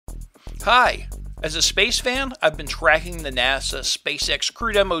Hi! As a space fan, I've been tracking the NASA SpaceX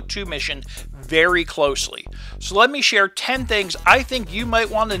Crew Demo 2 mission very closely. So let me share 10 things I think you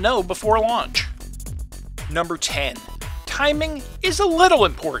might want to know before launch. Number 10. Timing is a little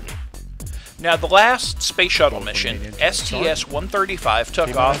important. Now, the last Space Shuttle mission, STS-135,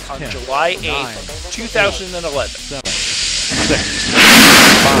 took off on July 8, 2011. 7, 6,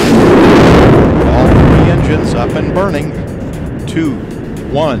 5. All 3 engines up and burning. 2,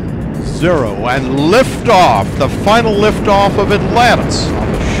 1, 0. And liftoff! The final liftoff of Atlantis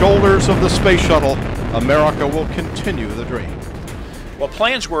on the shoulders of the Space Shuttle. America will continue the dream. While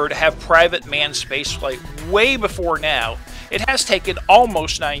plans were to have private manned spaceflight way before now, it has taken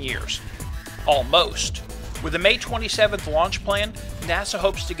almost 9 years. Almost. With the May 27th launch plan, NASA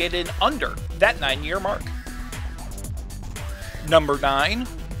hopes to get in under that 9-year mark. Number 9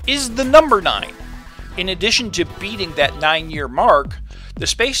 is the number 9. In addition to beating that 9-year mark, the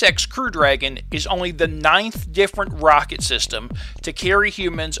SpaceX Crew Dragon is only the 9th different rocket system to carry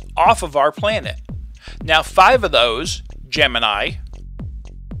humans off of our planet. Now, 5 of those, Gemini,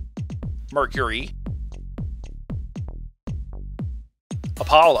 Mercury,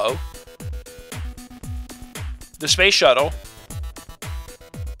 Apollo, the Space Shuttle,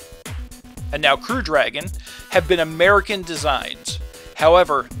 and now Crew Dragon, have been American designs.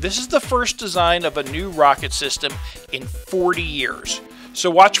 However, this is the first design of a new rocket system in 40 years. So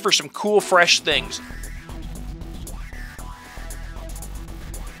watch for some cool, fresh things.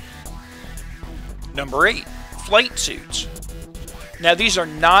 Number 8. Flight suits. Now, these are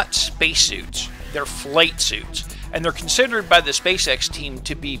not spacesuits, they're flight suits, and they're considered by the SpaceX team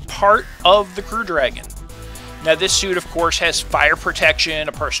to be part of the Crew Dragon. Now, this suit, of course, has fire protection,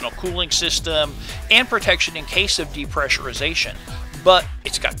 a personal cooling system, and protection in case of depressurization, but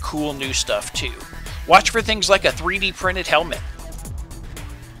it's got cool new stuff too. Watch for things like a 3D printed helmet.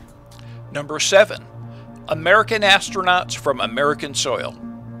 Number 7. American astronauts from American soil.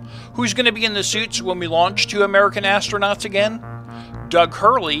 Who's going to be in the suits when we launch 2 American astronauts again? Doug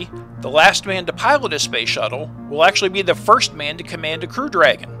Hurley, the last man to pilot a space shuttle, will actually be the first man to command a Crew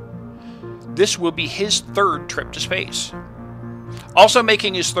Dragon. This will be his 3rd trip to space. Also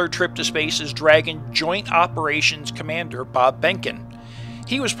making his 3rd trip to space is Dragon Joint Operations Commander Bob Behnken.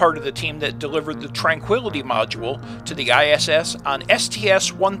 He was part of the team that delivered the Tranquility module to the ISS on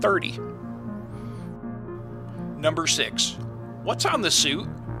STS-130. Number 6. What's on the suit?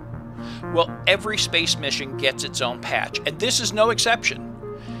 Well, every space mission gets its own patch, and this is no exception.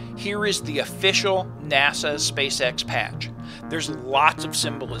 Here is the official NASA SpaceX patch. There's lots of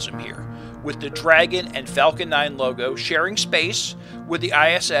symbolism here, with the Dragon and Falcon 9 logo sharing space with the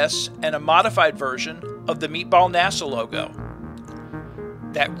ISS and a modified version of the Meatball NASA logo.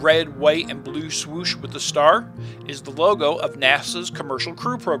 That red, white, and blue swoosh with the star is the logo of NASA's Commercial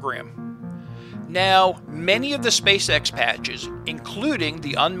Crew Program. Now, many of the SpaceX patches, including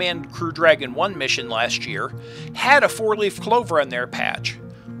the unmanned Crew Dragon 1 mission last year, had a 4-leaf clover on their patch.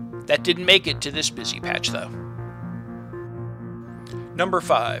 That didn't make it to this busy patch, though. Number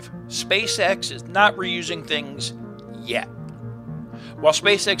 5. SpaceX is not reusing things yet. While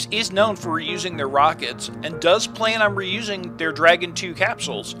SpaceX is known for reusing their rockets and does plan on reusing their Dragon 2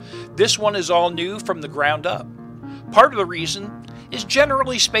 capsules, this one is all new from the ground up. Part of the reason is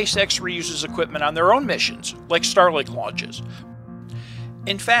generally SpaceX reuses equipment on their own missions, like Starlink launches.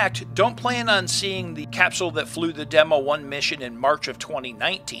 In fact, don't plan on seeing the capsule that flew the Demo 1 mission in March of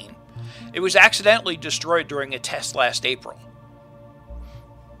 2019. It was accidentally destroyed during a test last April.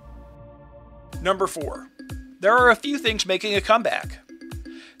 Number 4. There are a few things making a comeback.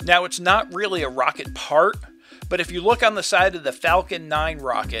 Now, it's not really a rocket part, but if you look on the side of the Falcon 9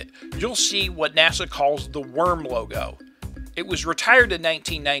 rocket, you'll see what NASA calls the worm logo. It was retired in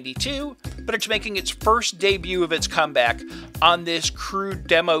 1992, but it's making its first debut of its comeback on this Crew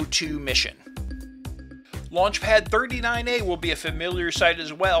Demo 2 mission. Launchpad 39A will be a familiar sight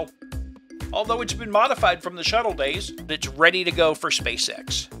as well, although it's been modified from the shuttle days, it's ready to go for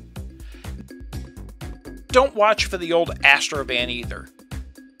SpaceX. Don't watch for the old Astrovan either.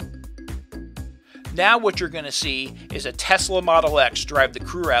 Now what you're going to see is a Tesla Model X drive the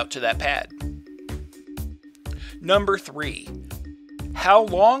crew out to that pad. Number 3. How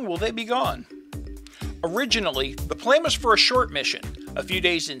long will they be gone? Originally, the plan was for a short mission, a few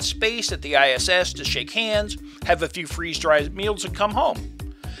days in space at the ISS to shake hands, have a few freeze-dried meals and come home.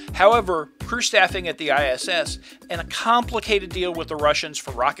 However, crew staffing at the ISS and a complicated deal with the Russians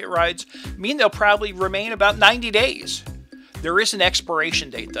for rocket rides mean they'll probably remain about 90 days. There is an expiration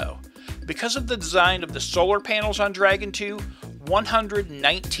date though. Because of the design of the solar panels on Dragon 2,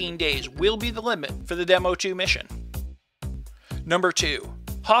 119 days will be the limit for the Demo 2 mission. Number 2.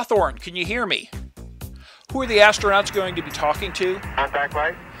 Hawthorne, can you hear me? Who are the astronauts going to be talking to? Contact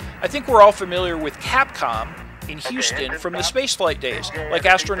light. I think we're all familiar with Capcom in Houston from the spaceflight days, like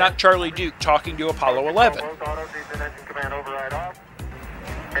astronaut Charlie Duke talking to Apollo 11. We're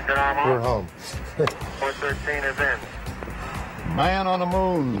home. 413 is in. Man on the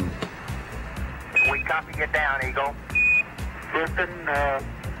moon. We copy you down, Eagle. Houston,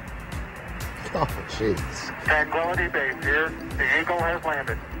 Oh, jeez. Tranquility Base here. The Eagle has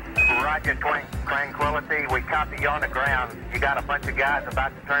landed. Roger, Tranquility. We copy you on the ground. You got a bunch of guys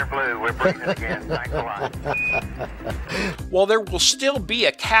about to turn blue. We're breathing again. Thanks a lot. While there will still be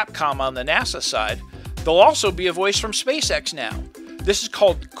a Capcom on the NASA side, there'll also be a voice from SpaceX now. This is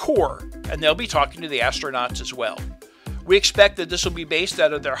called Core, and they'll be talking to the astronauts as well. We expect that this will be based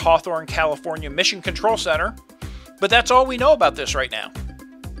out of their Hawthorne, California Mission Control Center, but that's all we know about this right now.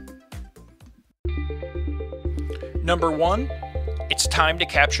 Number 1, it's time to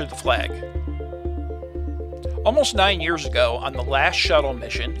capture the flag. Almost 9 years ago, on the last shuttle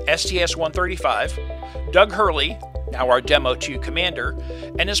mission, STS-135, Doug Hurley, now our Demo 2 commander,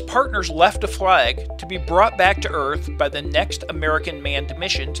 and his partners left a flag to be brought back to Earth by the next American manned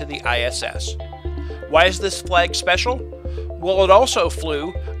mission to the ISS. Why is this flag special? Well, it also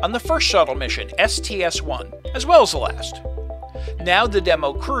flew on the first shuttle mission, STS-1, as well as the last. Now the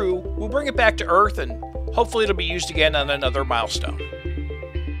Demo crew will bring it back to Earth, and hopefully it'll be used again on another milestone.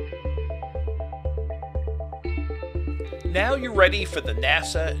 Now you're ready for the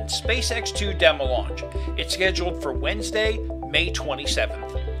NASA and SpaceX 2 demo launch. It's scheduled for Wednesday, May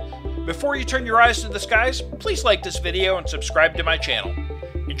 27th. Before you turn your eyes to the skies, please like this video and subscribe to my channel.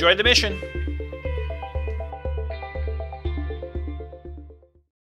 Enjoy the mission!